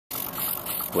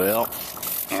Well,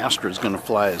 Astra's going to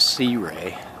fly a Sea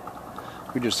Ray.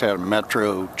 We just had a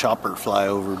Metro chopper fly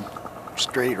over,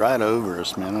 straight right over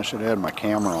us, man. I should have had my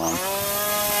camera on.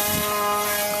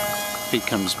 If he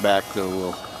comes back,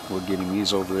 though, we'll get him.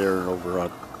 He's over there,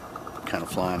 kind of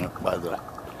flying up by the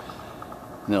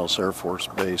Nellis Air Force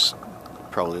Base,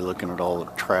 probably looking at all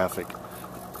the traffic.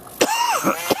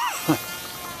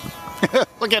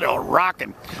 Look at it all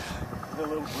rocking. Got a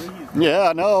little breeze. Yeah,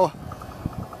 I know.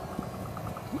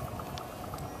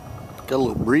 Got a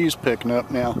little breeze picking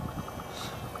up now,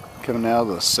 coming out of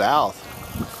the south.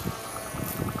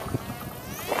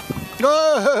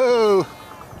 Whoa!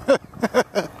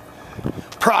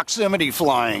 Proximity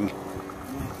flying.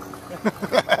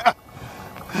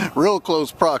 Real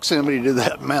close proximity to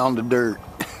that mound of dirt.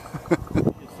 You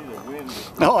can see the wind.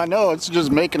 No, I know, it's just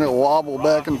making it wobble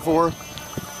back and forth.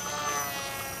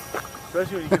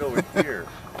 Especially when you get over here.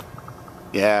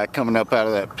 Yeah, coming up out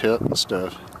of that pit and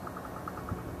stuff.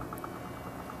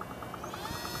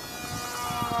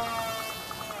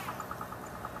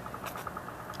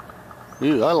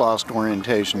 Ooh, I lost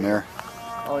orientation there.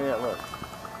 Oh yeah, look.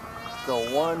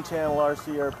 The one channel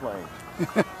RC airplane.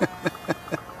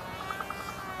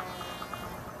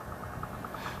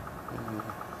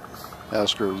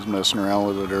 Astra was messing around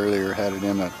with it earlier, had it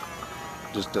in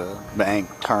just a bank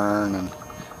turn, and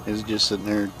it was just sitting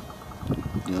there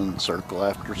doing circle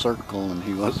after circle, and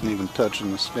he wasn't even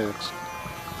touching the sticks.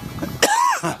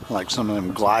 Like some of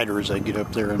them gliders, they get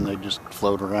up there and they just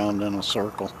float around in a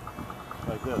circle.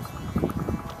 Like this.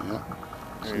 Yeah.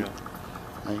 There you go.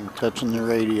 They ain't touching the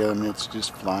radio, and it's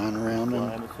just flying around.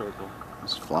 Flying a circle.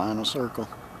 It's flying a circle.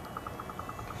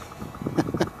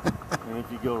 And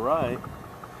if you go right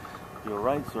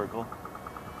circle,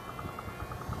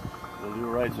 it'll do a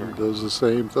right circle. It does the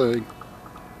same thing.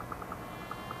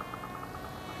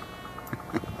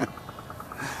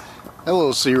 That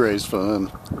little Sea Ray's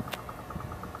fun.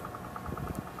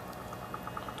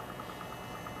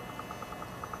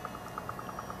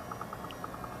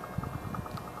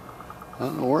 I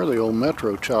don't know where the old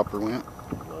Metro chopper went.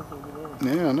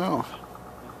 Yeah, I know.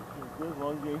 As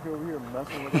long as you ain't over here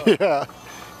messing with us. Yeah,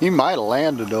 he might have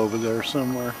landed over there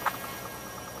somewhere.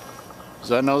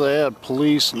 'Cause I know they had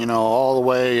police, you know, all the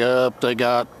way up. They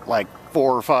got like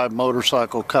 4 or 5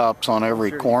 motorcycle cops on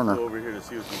every corner. Go over here to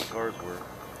see what these cars were.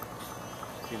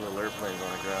 See little airplanes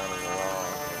on the ground and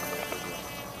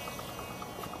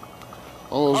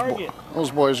All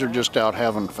those boys are just out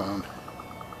having fun.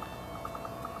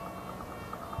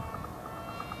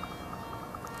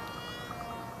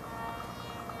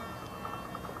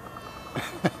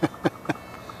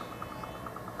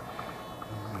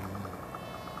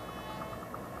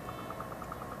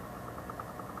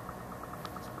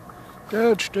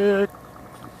 Dead stick.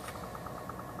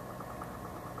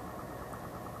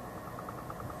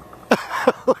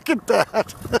 Look at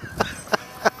that.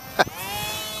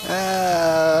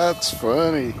 That's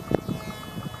funny.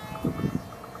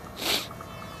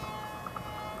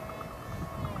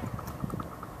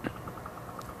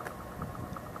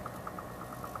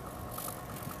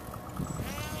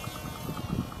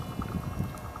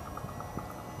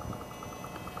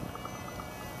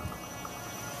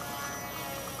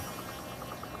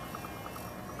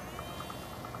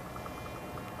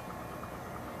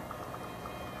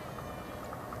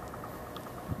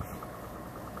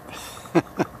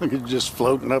 Look, it's just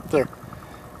floating up there.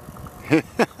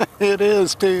 It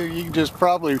is too. You can just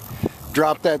probably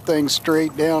drop that thing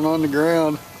straight down on the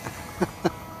ground.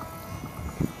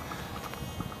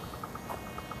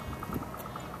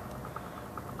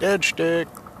 Dead stick.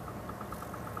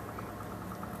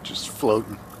 Just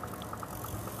floating.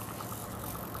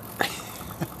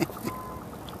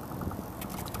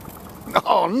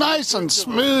 Oh, nice and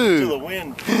smooth. Until the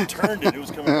wind turned it. It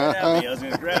was coming right at me. I was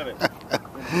going to grab it.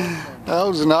 That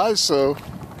was nice, though.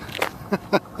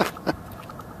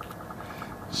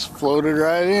 Just floated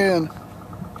right in.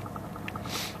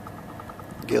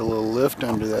 Get a little lift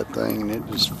under that thing and it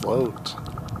just floats.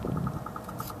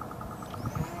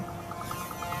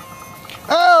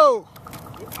 Oh!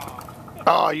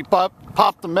 Oh, you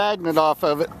popped the magnet off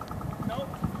of it. Nope.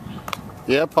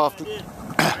 Yep, off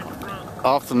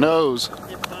the nose.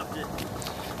 It popped it.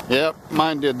 Yep,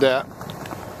 mine did that.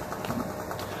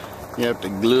 You have to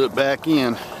glue it back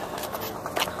in.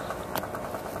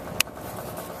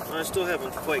 I still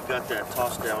haven't quite got that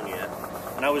tossed down yet.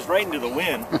 And I was right into the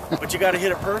wind, but you got to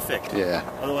hit it perfect. Yeah.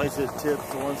 Otherwise it tips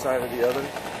to one side or the other.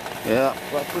 Yeah.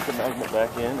 Well, I'll put the magnet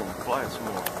back in and fly it some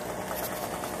more.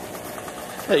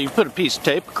 Hey, you put a piece of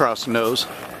tape across the nose.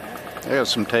 There's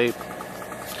some tape.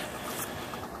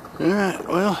 Alright,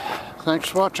 well, thanks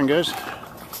for watching, guys.